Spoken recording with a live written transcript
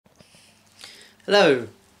Hello.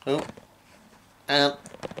 Oh. No.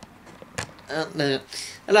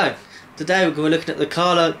 Hello. Today we're looking at the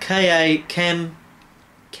Colour Cemb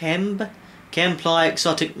Ply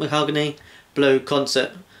Exotic Mahogany Blue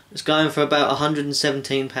Concert. It's going for about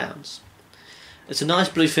 £117. It's a nice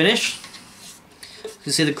blue finish. You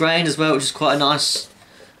can see the grain as well, which is quite a nice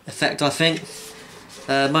effect, I think.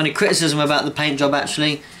 My only criticism about the paint job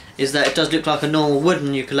actually is that it does look like a normal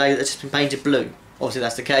wooden ukulele that's just been painted blue. Obviously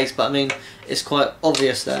that's the case, but I mean it's quite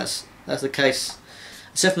obvious that's the case.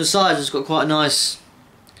 Except from the sides, it's got quite a nice.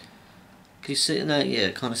 Can you see it now?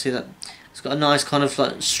 Yeah, kind of see that. It's got a nice kind of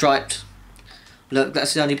like striped look.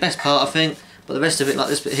 That's the only best part, I think. But the rest of it, like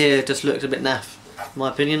this bit here, just looks a bit naff, in my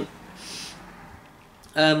opinion.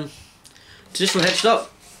 Traditional headstock,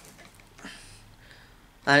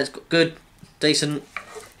 and it's got good, decent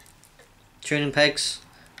tuning pegs.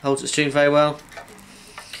 Holds its tune very well.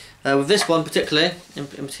 With this one particularly, in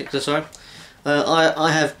particular, sorry,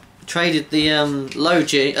 I have traded the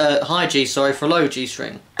high G, sorry, for a low G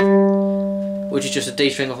string, which is just a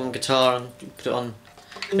D string off on a guitar, and you put it on.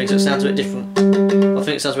 I think it sounds a bit different. I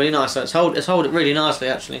think it sounds really nice. So it's hold it really nicely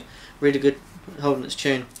actually, really good holding its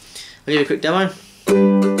tune. I'll give you a quick demo.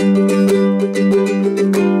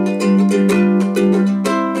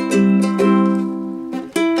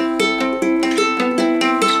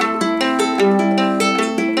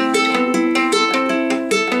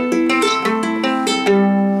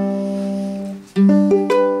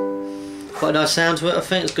 Quite a nice sound to it, I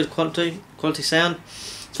think. It's good quality sound.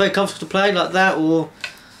 It's very comfortable to play like that, or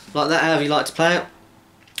like that, however you like to play it.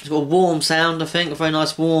 It's got a warm sound, I think, a very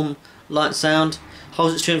nice warm light sound.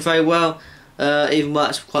 Holds its tune very well. Even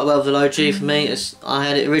works quite well with the low G for me. I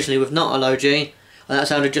had it originally with not a low G, and that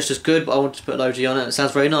sounded just as good, but I wanted to put a low G on it. It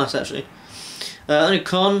sounds very nice actually. Only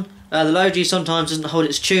con, the low G sometimes doesn't hold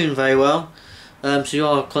its tune very well, so you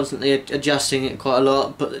are constantly adjusting it quite a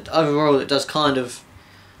lot, but overall it does kind of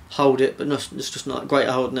hold it, but it's just not great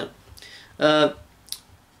at holding it.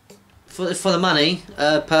 For the money,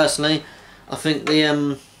 personally, I think the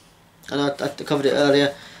and I covered it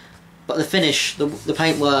earlier, but the finish, the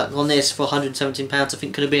paintwork on this for £117, I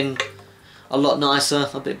think could have been a lot nicer,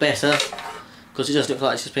 a bit better, because it just looks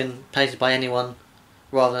like it's just been painted by anyone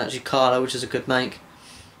rather than actually Carlo, which is a good make.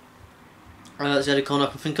 That's the only con I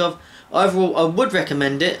can think of. Overall, I would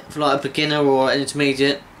recommend it for like a beginner or an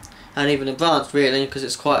intermediate, and even advanced really, because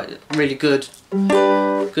it's quite really good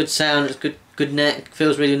sound. It's good neck,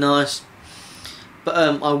 feels really nice. But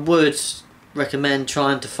I would recommend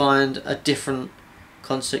trying to find a different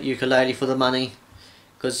concert ukulele for the money,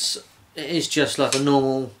 because it is just like a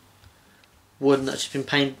normal wooden that's just been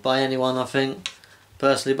painted by anyone, I think,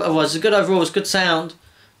 personally. But otherwise it's good overall. It's good sound,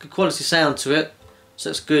 good quality sound to it, so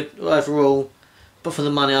it's good overall. But for the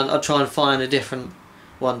money, I'd try and find a different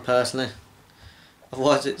one personally.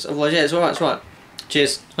 Otherwise, yeah, it's alright. It's right.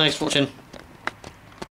 Cheers. Thanks for watching.